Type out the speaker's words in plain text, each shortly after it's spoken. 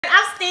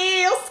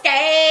still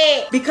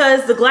scared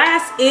because the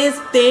glass is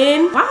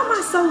thin. Why am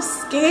I so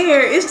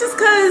scared? It's just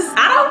cause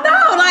I don't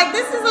know, like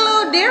this is a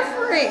little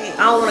different.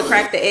 I don't wanna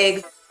crack the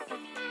eggs.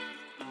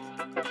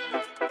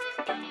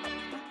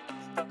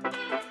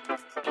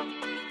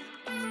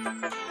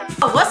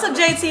 What's up,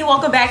 JT?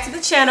 Welcome back to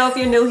the channel. If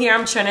you're new here,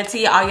 I'm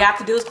Trinity. All you have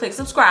to do is click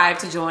subscribe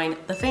to join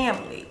the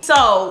family.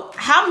 So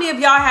how many of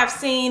y'all have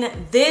seen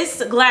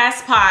this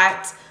glass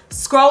pot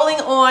scrolling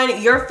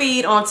on your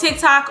feed on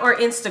TikTok or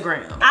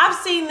Instagram? I've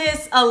seen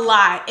this a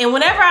lot, and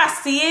whenever I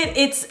see it,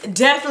 it's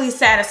definitely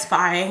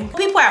satisfying.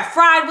 People have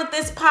fried with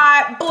this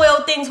pot,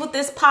 boiled things with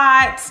this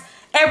pot,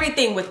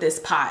 everything with this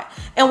pot.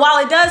 And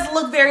while it does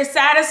look very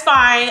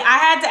satisfying, I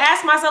had to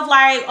ask myself,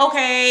 like,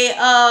 okay,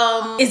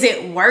 is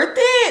it worth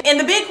it? And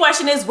the big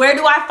question is, where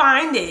do I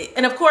find it?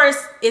 And of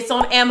course, it's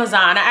on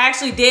Amazon. I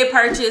actually did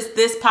purchase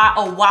this pot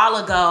a while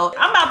ago.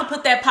 I'm about to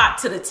put that pot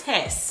to the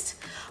test,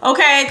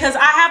 okay? Because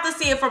I have to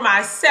see it for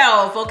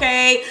myself,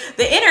 okay?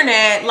 The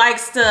internet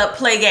likes to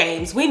play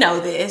games. We know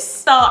this.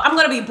 So I'm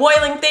gonna be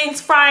boiling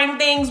things, frying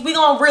things. We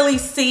gonna really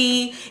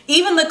see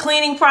even the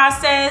cleaning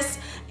process.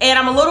 And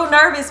I'm a little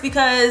nervous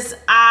because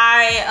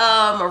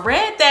I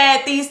read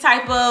that these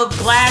type of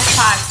glass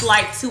pots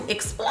like to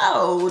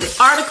explode.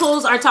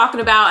 Articles are talking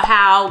about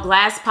how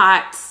glass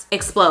pots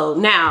explode.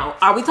 Now,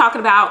 are we talking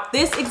about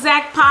this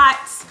exact pot?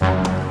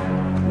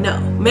 No,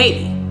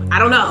 maybe. I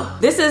don't know.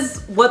 This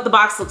is what the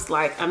box looks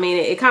like. I mean,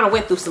 it kind of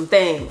went through some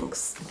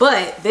things,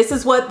 but this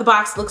is what the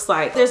box looks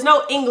like. There's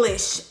no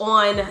English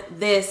on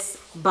this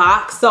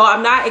box, so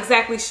I'm not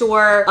exactly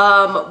sure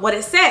what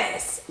it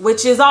says,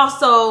 which is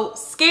also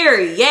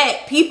scary.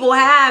 Yet people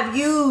have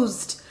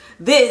used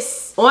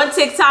this on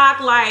TikTok,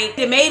 like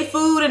they made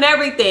food and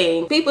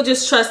everything. People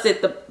just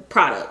trusted the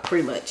product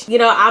pretty much. You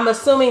know, I'm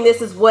assuming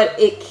this is what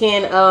it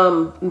can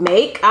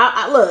make.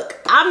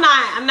 Look, I'm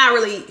not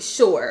really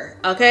sure,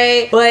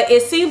 okay? But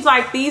it seems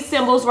like these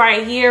symbols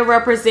right here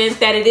represent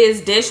that it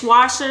is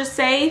dishwasher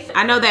safe.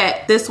 I know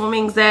that this one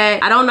means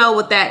that. I don't know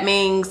what that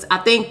means. I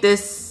think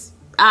this,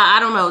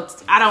 I don't know.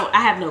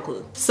 I have no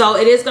clue. So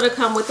it is gonna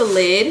come with a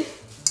lid.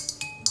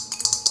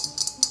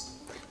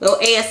 Little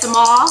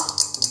ASMR.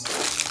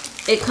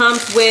 It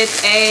comes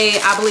with a,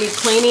 I believe,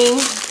 cleaning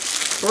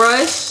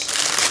brush.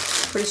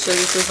 Pretty sure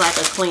this is like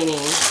a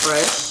cleaning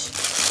brush.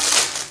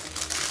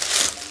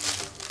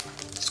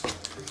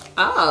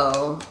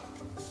 Oh.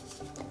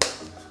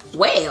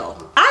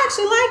 Well, I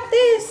actually like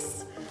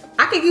this.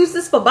 I could use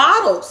this for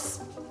bottles,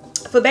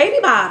 for baby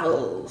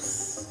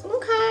bottles.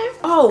 Okay.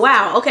 Oh,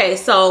 wow. Okay,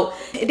 so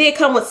it did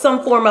come with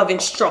some form of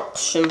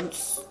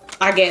instructions,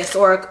 I guess,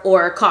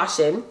 or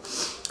caution.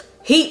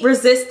 Heat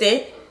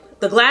resistant.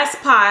 The glass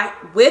pot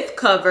with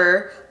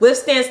cover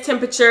withstands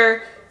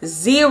temperature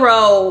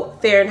 0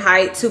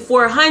 Fahrenheit to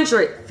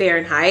 400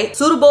 Fahrenheit,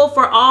 suitable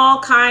for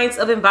all kinds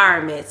of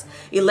environments.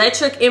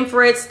 Electric,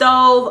 infrared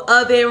stove,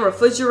 oven,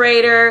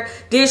 refrigerator,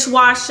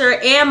 dishwasher,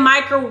 and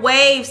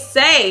microwave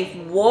safe.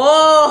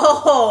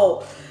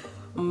 Whoa,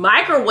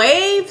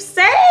 microwave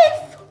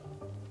safe?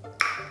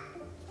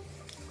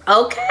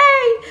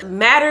 Okay.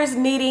 Matters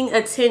needing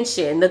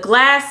attention. The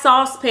glass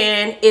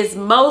saucepan is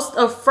most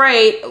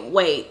afraid,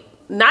 wait,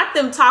 not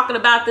them talking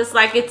about this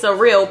like it's a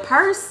real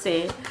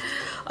person.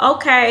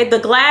 Okay, the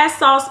glass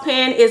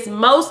saucepan is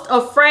most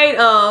afraid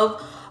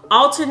of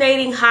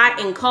alternating hot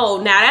and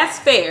cold. Now that's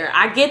fair,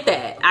 I get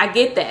that, I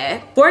get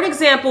that. For an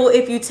example,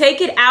 if you take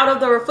it out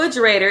of the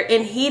refrigerator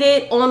and heat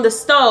it on the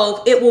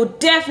stove, it will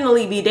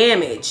definitely be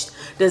damaged.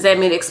 Does that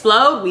mean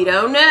explode? We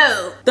don't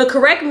know. The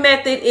correct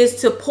method is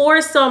to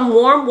pour some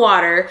warm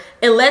water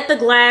and let the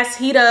glass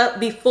heat up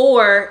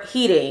before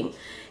heating.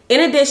 In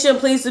addition,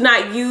 please do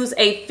not use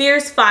a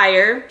fierce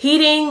fire,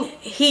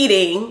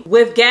 heating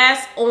with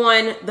gas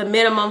on the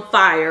minimum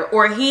fire,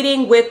 or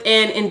heating with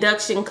an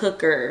induction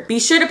cooker. Be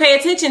sure to pay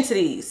attention to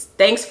these.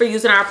 Thanks for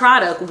using our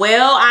product.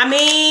 Well, I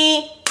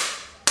mean,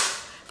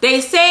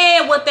 they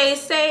said what they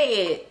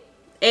said,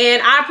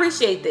 and I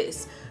appreciate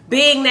this.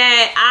 Being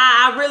that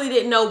I really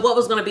didn't know what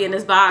was gonna be in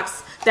this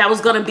box that was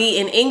gonna be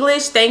in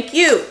English. Thank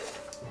you.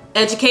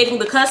 Educating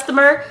the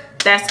customer,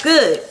 that's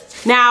good.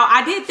 Now,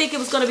 I did think it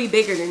was gonna be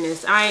bigger than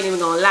this. I ain't even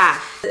gonna lie.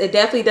 It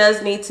definitely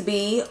does need to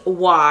be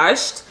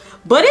washed,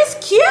 but it's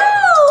cute.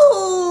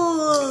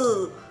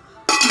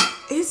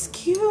 It's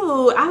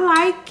cute, I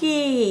like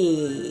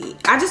it.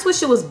 I just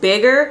wish it was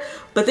bigger,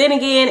 but then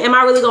again, am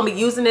I really gonna be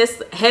using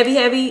this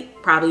heavy?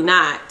 Probably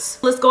not.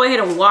 Let's go ahead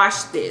and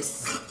wash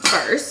this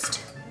first,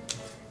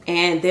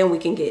 and then we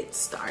can get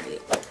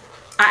started.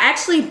 I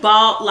actually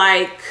bought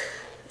like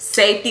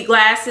safety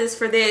glasses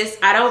for this.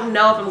 I don't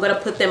know if I'm gonna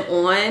put them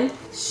on.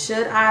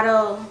 Should I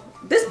though?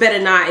 This better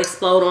not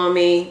explode on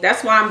me.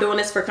 That's why I'm doing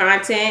this for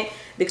content,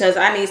 because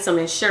I need some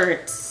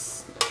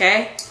insurance,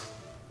 okay?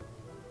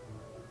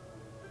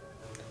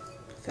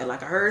 Felt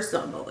like I heard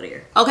something over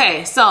there.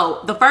 Okay,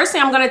 so the first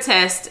thing I'm gonna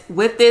test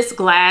with this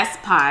glass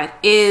pot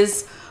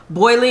is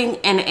boiling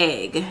an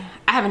egg.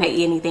 I haven't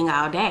ate anything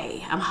all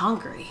day. I'm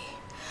hungry.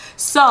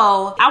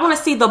 So I wanna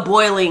see the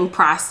boiling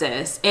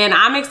process, and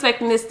I'm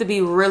expecting this to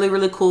be really,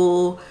 really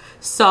cool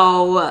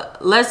So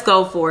let's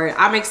go for it.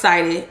 I'm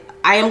excited.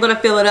 I am gonna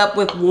fill it up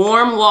with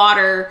warm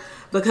water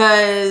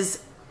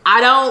because I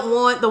don't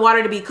want the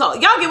water to be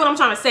cold. Y'all get what I'm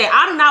trying to say.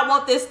 I do not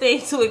want this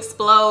thing to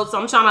explode. So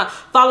I'm trying to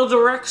follow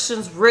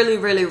directions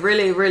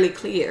really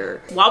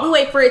clear. While we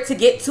wait for it to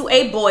get to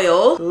a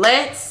boil,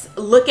 let's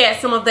look at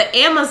some of the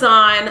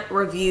Amazon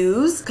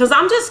reviews, because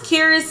I'm just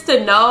curious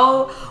to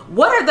know,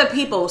 what are the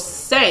people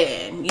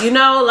saying? You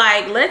know,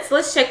 like,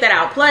 let's check that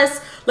out. Plus,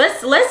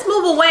 let's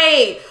move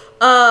away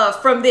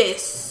from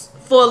this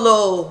for a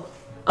little.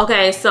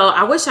 Okay, so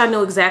I wish I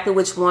knew exactly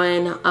which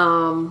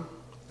one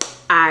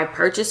I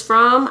purchased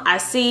from. I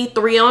see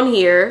 3 on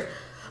here,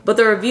 but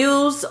the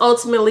reviews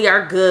ultimately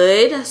are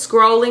good.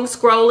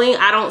 Scrolling,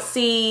 I don't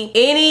see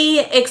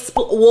any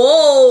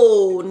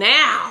whoa,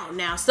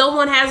 now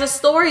someone has a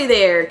story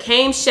there.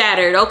 Came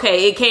shattered.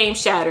 Okay, it came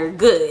shattered.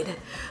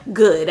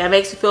 Good, that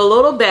makes me feel a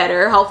little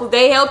better. Hopefully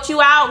they helped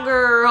you out,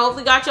 girl.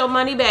 Hopefully got your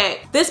money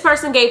back. This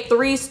person gave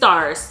 3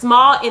 stars,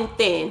 small and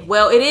thin.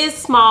 Well, it is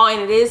small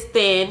and it is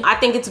thin. I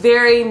think it's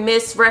very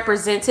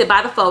misrepresented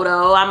by the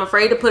photo. I'm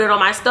afraid to put it on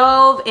my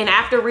stove, and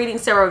after reading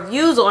several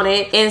reviews on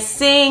it and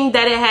seeing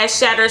that it has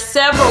shattered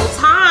several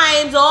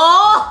times,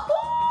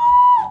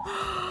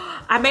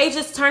 I may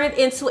just turn it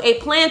into a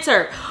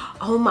planter.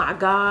 Oh my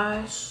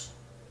gosh.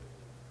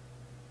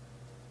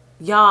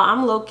 Y'all,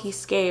 I'm low-key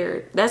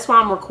scared. That's why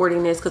I'm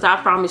recording this, because I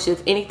promise you,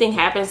 if anything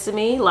happens to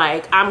me,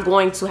 like, I'm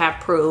going to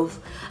have proof.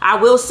 I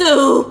will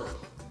sue.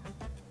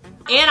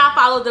 And I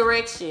follow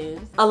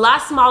directions. A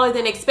lot smaller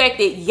than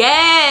expected.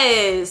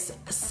 Yes,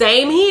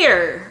 same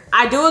here.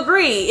 I do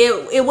agree.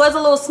 It was a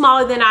little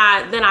smaller than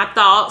I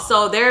thought.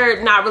 So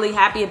they're not really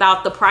happy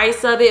about the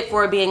price of it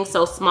for it being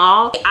so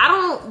small. I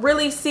don't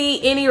really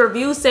see any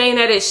reviews saying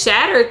that it's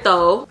shattered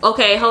though.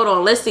 Okay, hold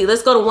on. Let's see.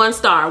 Let's go to 1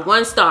 star.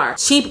 1 star.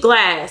 Cheap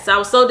glass. I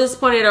was so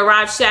disappointed it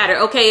arrived shattered.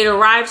 Okay, it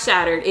arrived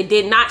shattered. It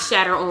did not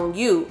shatter on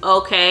you.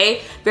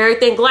 Okay. Very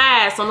thin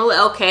glass on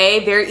the,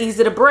 okay. Very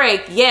easy to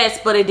break. Yes,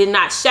 but it did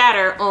not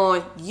shatter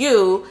on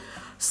you.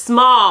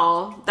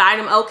 Small. The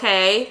item,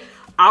 okay.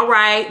 All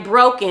right.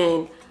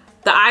 Broken.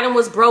 The item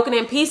was broken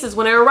in pieces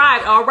when it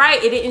arrived. All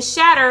right, it didn't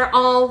shatter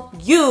on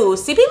you.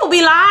 See, people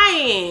be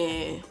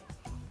lying.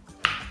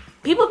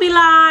 People be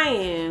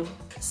lying.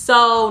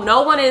 So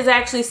no one is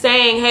actually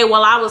saying, hey,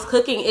 while I was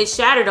cooking, it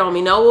shattered on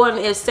me. No one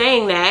is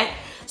saying that.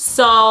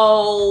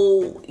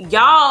 So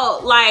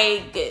y'all,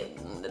 like,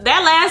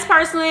 that last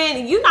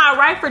person, you're not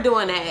right for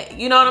doing that.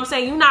 You know what I'm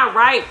saying? You're not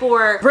right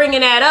for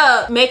bringing that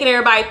up, making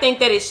everybody think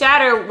that it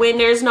shattered when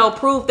there's no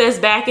proof that's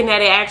backing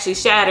that it actually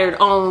shattered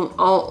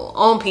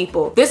on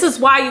people. This is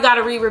why you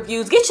gotta read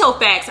reviews. Get your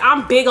facts.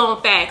 I'm big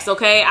on facts,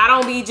 okay? I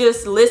don't be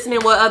just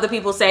listening what other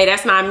people say.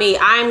 That's not me.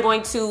 I'm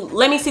going to,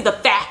 let me see the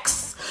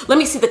facts. Let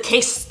me see the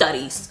case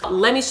studies.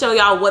 Let me show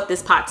y'all what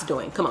this pot's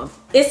doing. Come on.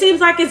 It seems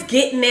like it's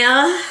getting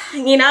there.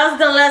 You know, it's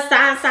gonna let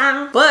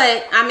sound.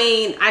 But, I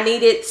mean, I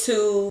need it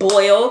to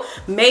boil.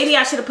 Maybe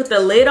I should have put the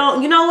lid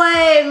on. You know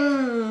what?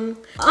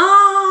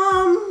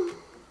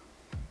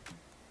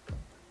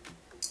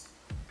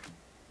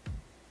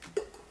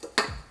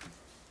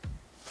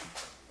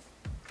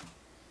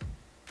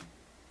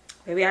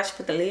 Maybe I should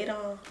put the lid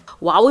on.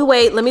 While we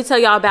wait, let me tell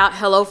y'all about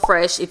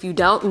HelloFresh if you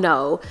don't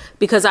know,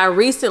 because I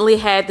recently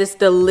had this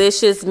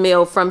delicious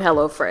meal from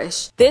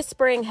HelloFresh. This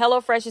spring,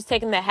 HelloFresh is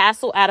taking the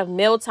hassle out of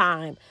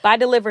mealtime by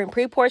delivering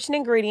pre-portioned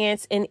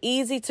ingredients and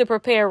easy to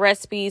prepare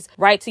recipes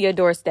right to your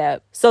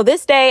doorstep. So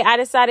this day, I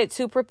decided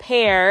to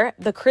prepare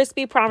the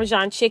crispy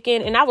Parmesan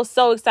chicken, and I was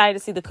so excited to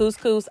see the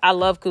couscous. I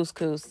love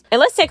couscous. And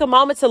let's take a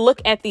moment to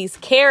look at these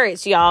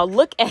carrots, y'all.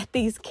 Look at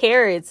these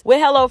carrots. With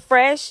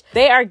HelloFresh,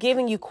 they are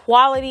giving you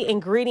quality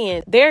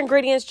ingredients. Their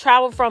ingredients travel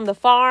from the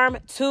farm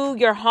to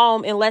your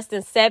home in less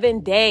than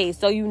 7 days,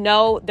 so you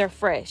know they're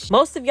fresh.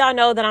 Most of y'all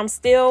know that I'm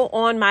still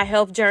on my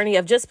health journey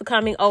of just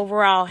becoming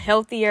overall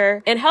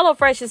healthier, and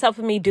HelloFresh is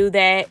helping me do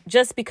that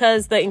just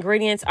because the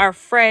ingredients are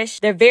fresh.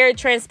 They're very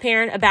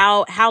transparent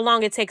about how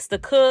long it takes to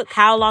cook,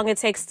 how long it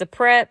takes to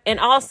prep, and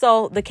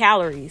also the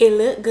calories. It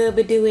look good,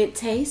 but do it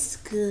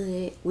taste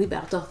good? We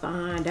about to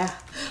find out.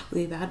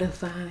 We about to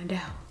find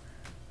out.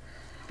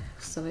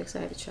 So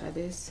excited to try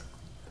this.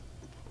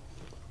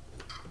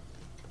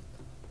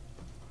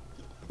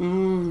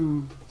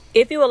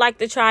 If you would like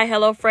to try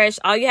HelloFresh,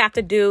 all you have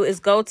to do is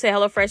go to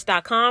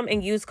HelloFresh.com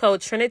and use code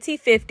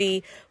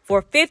Trinity50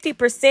 for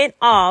 50%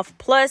 off,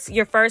 plus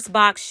your first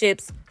box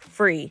ships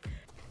free.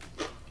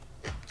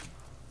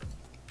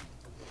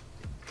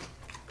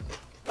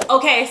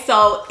 Okay,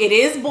 so it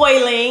is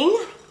boiling.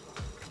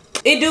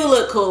 It do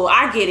look cool.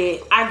 I get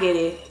it. I get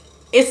it.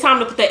 It's time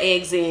to put the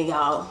eggs in,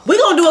 y'all. We're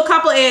gonna do a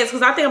couple eggs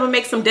because I think I'm gonna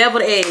make some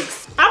deviled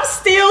eggs. I'm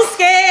still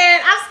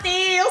scared. I'm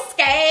still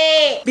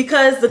scared.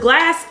 Because the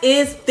glass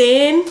is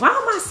thin. Why am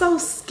I so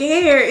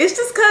scared? It's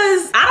just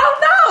because, I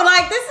don't know.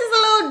 Like, this is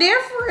a little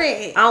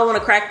different. I don't want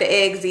to crack the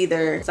eggs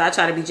either. So I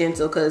try to be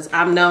gentle because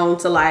I'm known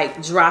to,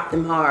 like, drop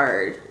them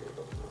hard.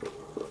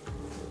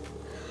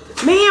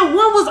 Man,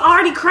 one was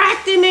already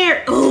cracked in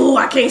there. Ooh,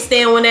 I can't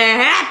stand when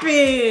that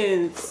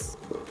happens.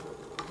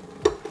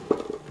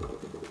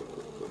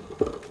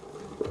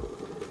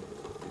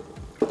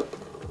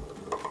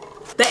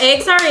 The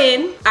eggs are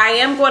in. I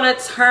am gonna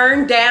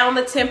turn down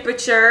the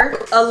temperature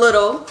a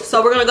little.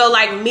 So we're gonna go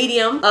like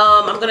medium.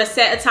 I'm gonna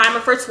set a timer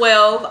for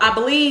 12. I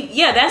believe,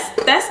 yeah,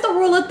 that's the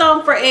rule of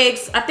thumb for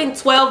eggs. I think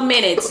 12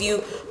 minutes. You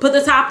put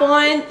the top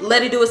on,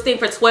 let it do its thing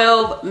for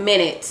 12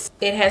 minutes.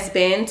 It has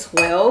been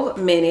 12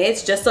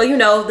 minutes. Just so you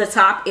know, the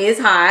top is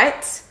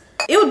hot.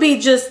 It would be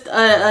just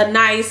a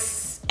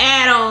nice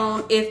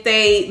add-on if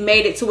they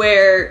made it to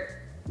where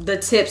the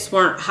tips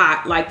weren't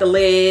hot, like the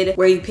lid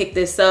where you pick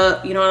this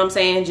up, you know what I'm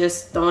saying?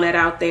 Just throwing that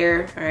out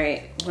there. All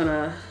right, I'm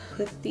gonna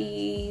put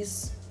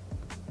these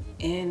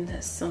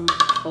in some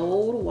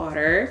cold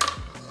water.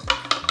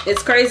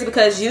 It's crazy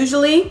because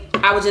usually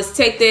I would just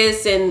take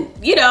this and,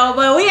 you know,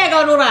 but we ain't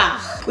gonna do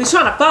that. We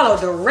trying to follow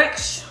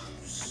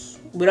directions.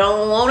 We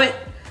don't want it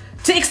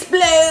to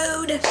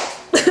explode.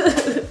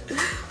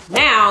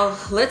 Now,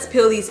 let's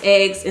peel these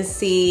eggs and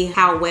see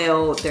how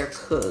well they're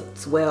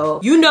cooked. Well,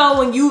 you know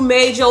when you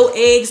made your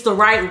eggs the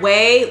right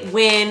way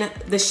when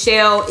the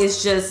shell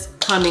is just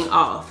coming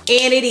off.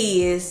 And it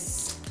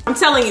is. I'm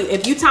telling you,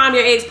 if you time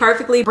your eggs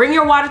perfectly, bring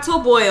your water to a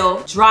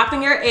boil, drop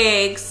in your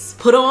eggs,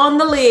 put on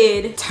the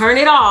lid, turn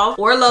it off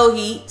or low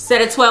heat,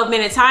 set a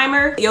 12-minute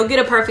timer, you'll get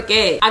a perfect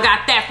egg. I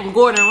got that from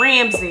Gordon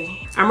Ramsay.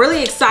 I'm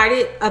really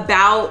excited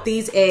about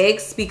these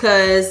eggs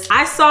because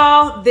I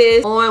saw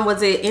this on,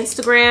 was it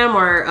Instagram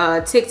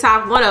or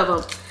TikTok, one of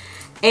them.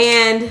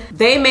 And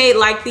they made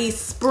like these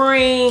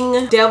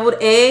spring deviled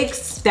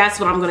eggs. That's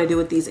what I'm gonna do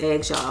with these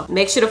eggs, y'all.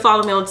 Make sure to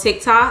follow me on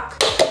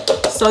TikTok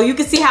so you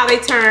can see how they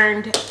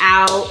turned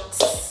out.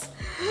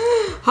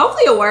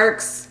 Hopefully it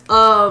works.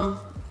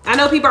 I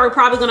know people are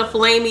probably gonna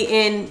flame me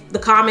in the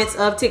comments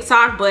of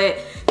TikTok, but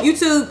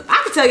YouTube,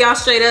 I can tell y'all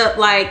straight up,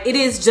 like, it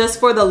is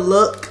just for the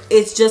look.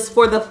 It's just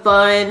for the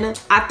fun.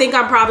 I think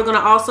I'm probably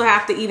gonna also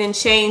have to even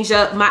change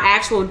up my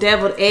actual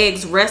deviled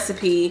eggs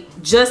recipe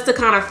just to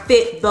kind of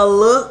fit the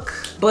look.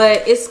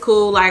 But it's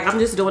cool, like, I'm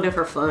just doing it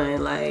for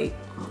fun. Like,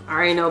 I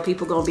already know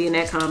people gonna be in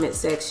that comment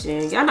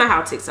section. Y'all know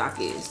how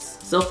TikTok is.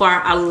 So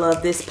far, I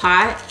love this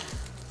pot.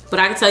 But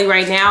I can tell you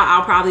right now,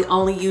 I'll probably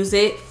only use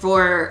it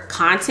for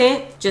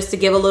content, just to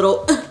give a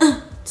little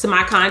to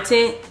my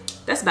content.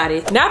 That's about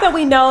it. Now that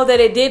we know that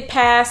it did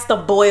pass the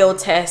boil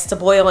test to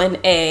boil an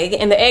egg,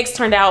 and the eggs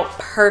turned out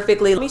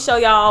perfectly, let me show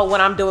y'all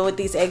what I'm doing with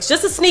these eggs.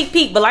 Just a sneak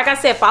peek, but like I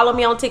said, follow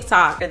me on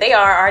TikTok. There they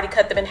are, I already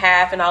cut them in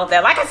half and all of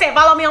that. Like I said,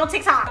 follow me on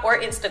TikTok or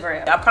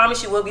Instagram. I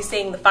promise you will be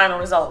seeing the final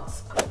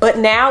results. But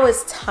now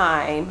it's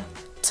time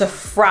to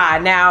fry.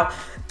 Now,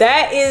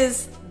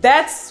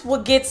 that's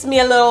what gets me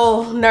a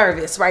little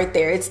nervous right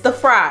there. It's the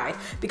fry,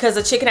 because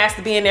the chicken has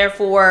to be in there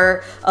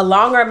for a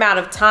longer amount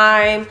of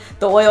time.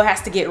 The oil has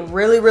to get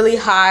really, really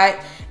hot.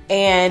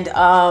 And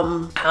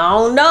I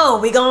don't know,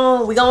 we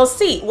gonna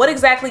see. What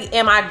exactly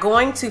am I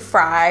going to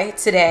fry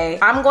today?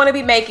 I'm going to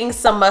be making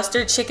some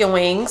mustard chicken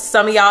wings.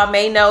 Some of y'all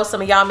may know,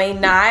 some of y'all may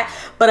not,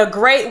 but a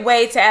great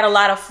way to add a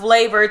lot of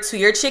flavor to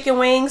your chicken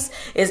wings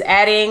is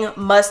adding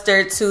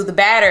mustard to the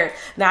batter.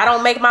 Now, I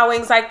don't make my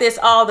wings like this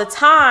all the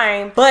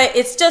time, but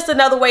it's just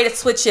another way to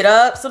switch it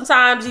up.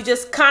 Sometimes you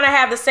just kind of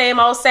have the same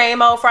old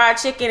fried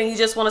chicken and you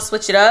just want to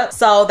switch it up.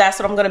 So that's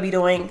what I'm gonna be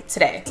doing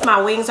today.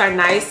 My wings are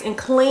nice and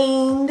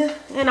cleaned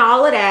and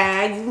all of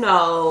that, you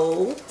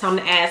know. Time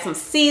to add some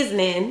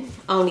seasoning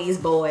on these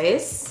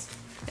boys.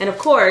 And of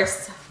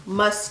course,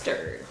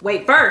 mustard.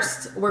 Wait,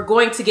 first, we're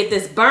going to get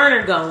this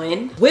burner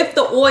going with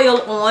the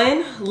oil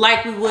on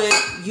like we would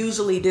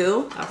usually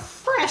do. A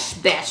fresh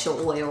batch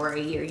of oil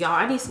right here. Y'all,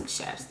 I need some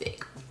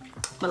chapstick.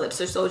 My lips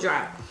are so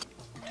dry.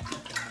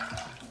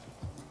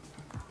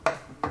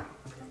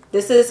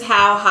 This is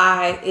how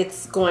high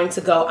it's going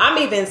to go. I'm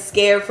even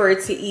scared for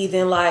it to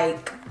even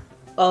like,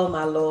 oh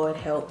my Lord,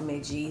 help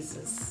me,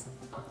 Jesus.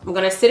 I'm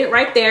gonna sit it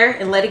right there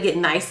and let it get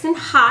nice and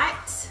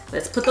hot.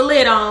 Let's put the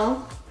lid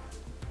on.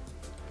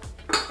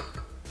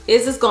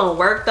 Is this gonna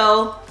work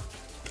though? Oh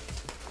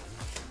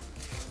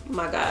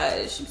my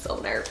gosh, I'm so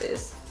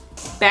nervous.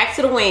 Back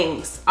to the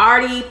wings.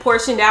 Already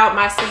portioned out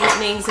my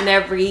seasonings and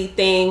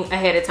everything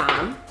ahead of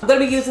time. I'm gonna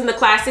be using the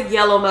classic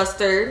yellow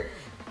mustard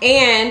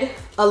and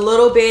a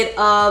little bit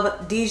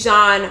of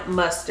Dijon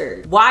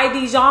mustard. Why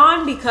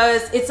Dijon?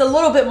 Because it's a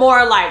little bit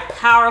more like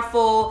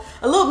powerful,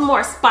 a little bit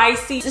more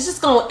spicy. It's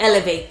just gonna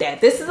elevate that.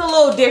 This is a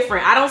little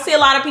different. I don't see a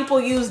lot of people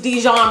use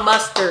Dijon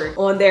mustard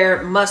on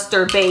their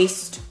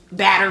mustard-based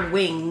battered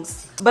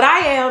wings, but I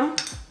am.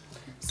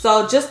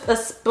 So just a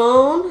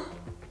spoon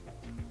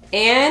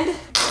and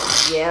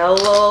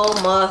yellow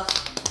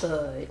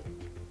mustard.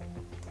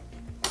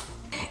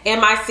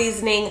 And my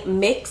seasoning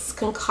mix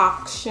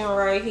concoction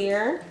right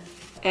here.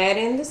 Add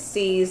in the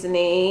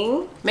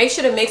seasoning. Make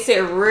sure to mix it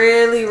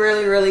really,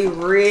 really, really,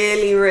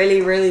 really,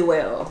 really, really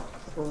well.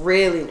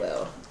 Really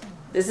well.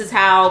 This is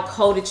how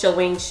coated your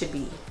wings should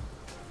be.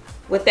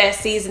 With that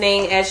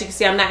seasoning, as you can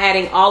see, I'm not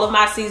adding all of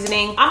my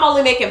seasoning. I'm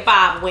only making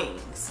 5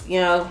 wings.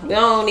 You know, we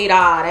don't need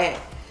all that.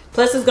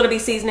 Plus, it's gonna be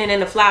seasoning in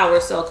the flour,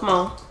 so come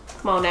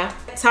on now.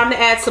 Time to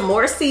add some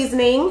more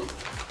seasoning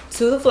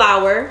to the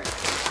flour.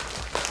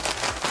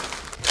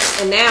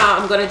 And now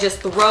I'm gonna just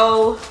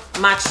throw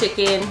my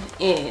chicken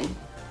in.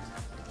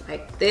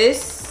 like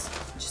this.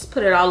 Just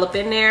put it all up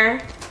in there.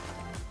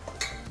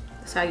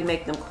 That's how you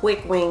make them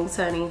quick wings,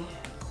 honey.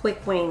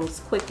 Quick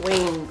wings, quick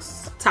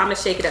wings. Time to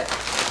shake it up.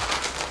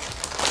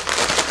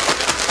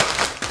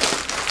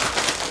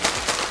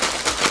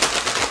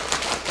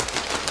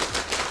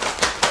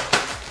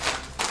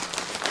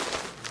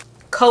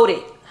 Coat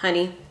it,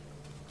 honey.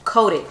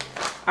 Coat it.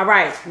 All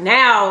right,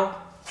 now,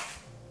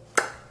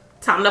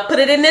 time to put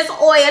it in this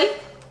oil.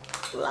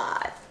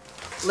 God.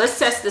 Let's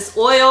test this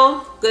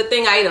oil. Good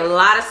thing I eat a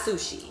lot of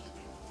sushi.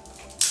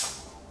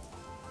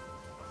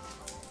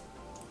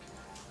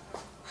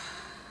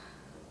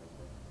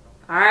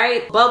 All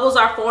right, bubbles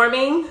are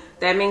forming.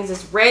 That means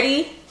it's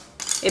ready.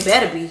 It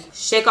better be.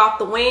 Shake off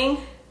the wing.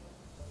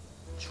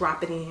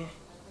 Drop it in.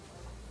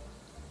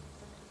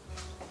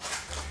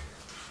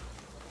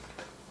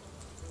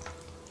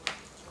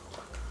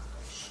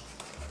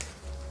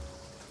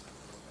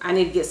 I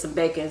need to get some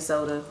baking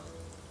soda.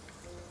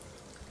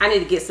 I need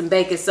to get some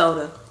baking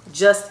soda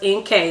just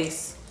in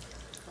case.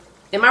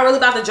 Am I really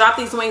about to drop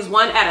these wings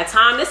one at a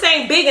time? This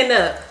ain't big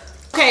enough.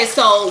 Okay,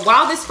 so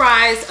while this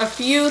fries, a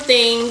few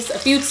things, a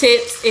few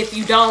tips if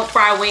you don't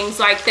fry wings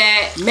like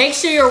that. Make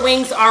sure your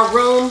wings are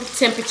room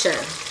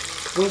temperature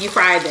when you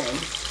fry them.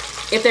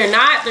 If they're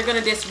not, they're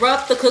gonna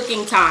disrupt the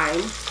cooking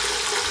time.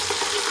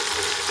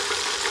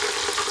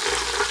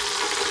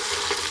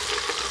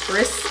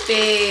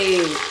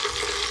 Crispy.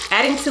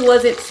 Adding two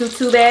wasn't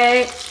too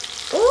bad.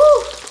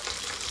 Ooh.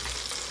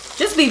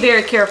 Just be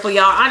very careful,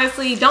 y'all.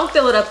 Honestly, don't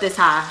fill it up this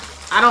high.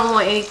 I don't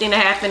want anything to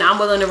happen. I'm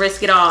willing to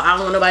risk it all. I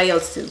don't want nobody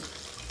else to.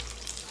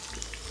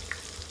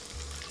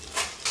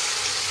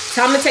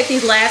 Time to take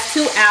these last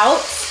two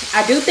out.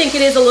 I do think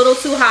it is a little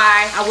too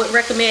high. I wouldn't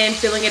recommend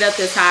filling it up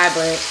this high,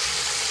 but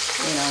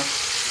you know.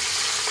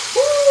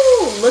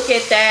 Ooh, look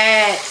at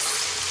that.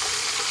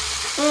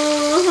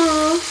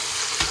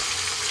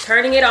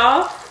 Turning it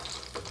off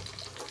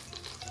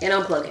and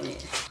unplugging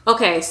it.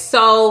 Okay,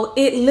 so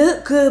it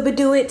look good, but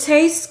do it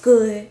taste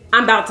good?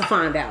 I'm about to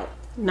find out.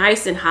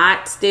 Nice and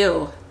hot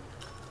still.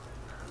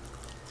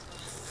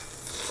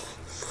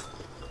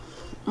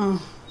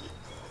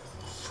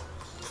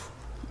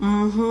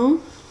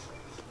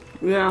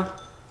 Yeah.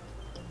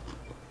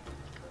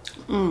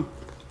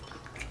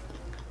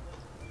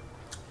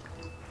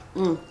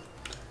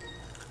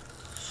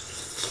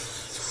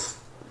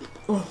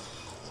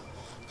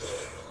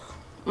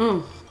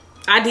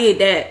 I did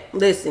that.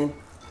 Listen.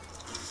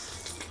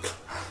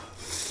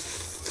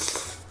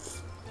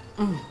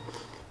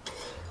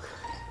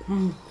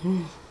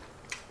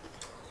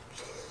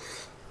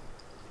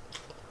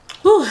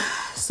 Whew,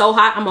 so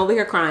hot, I'm over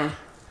here crying.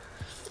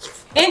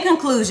 In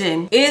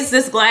conclusion, is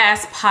this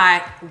glass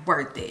pot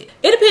worth it?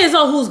 It depends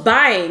on who's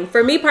buying.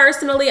 For me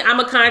personally,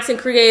 I'm a content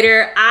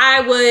creator.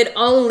 I would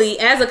only,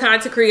 as a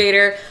content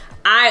creator,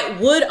 I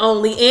would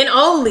only and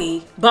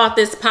only bought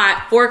this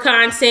pot for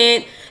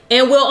content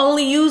and will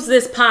only use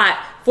this pot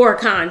for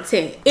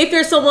content. If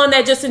you're someone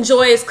that just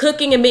enjoys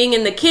cooking and being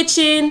in the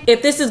kitchen,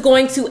 if this is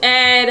going to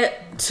add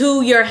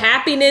to your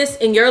happiness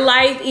in your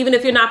life, even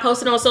if you're not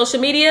posting on social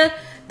media,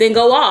 then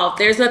go off.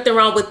 There's nothing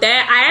wrong with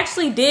that. I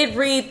actually did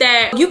read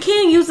that you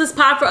can use this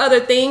pot for other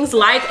things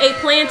like a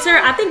planter.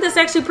 I think that's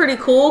actually pretty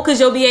cool because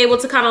you'll be able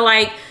to kind of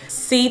like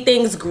see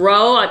things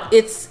grow.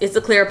 It's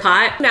a clear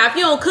pot. Now, if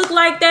you don't cook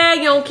like that,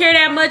 you don't care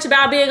that much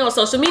about being on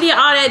social media,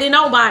 all that, then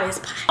don't buy this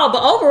pot. Oh,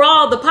 but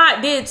overall, the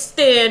pot did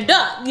stand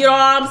up. You know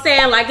what I'm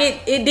saying? Like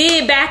it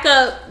did back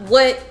up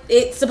what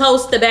it's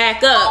supposed to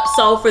back up.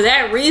 So for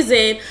that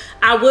reason,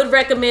 I would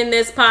recommend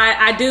this pot.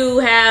 I do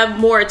have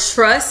more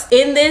trust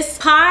in this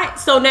pot.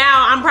 So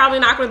now I'm probably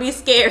not gonna be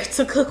scared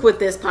to cook with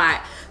this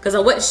pot because I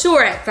wasn't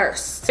sure at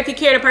first. If you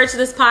care to purchase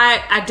this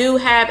pot, I do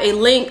have a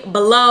link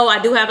below. I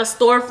do have a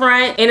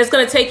storefront and it's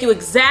gonna take you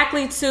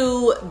exactly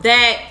to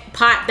that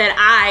pot that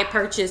I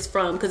purchased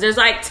from because there's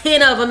like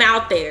 10 of them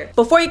out there.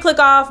 Before you click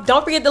off,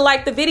 don't forget to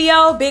like the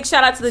video. Big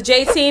shout out to the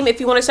J team. If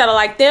you want to shout out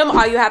like them,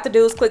 all you have to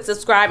do is click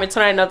subscribe and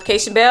turn on the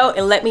notification bell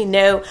and let me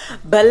know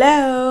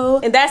below.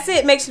 And that's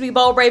it. Make sure to be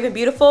bold, brave, and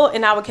beautiful.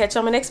 And I will catch you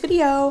on my next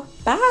video.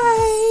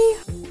 Bye.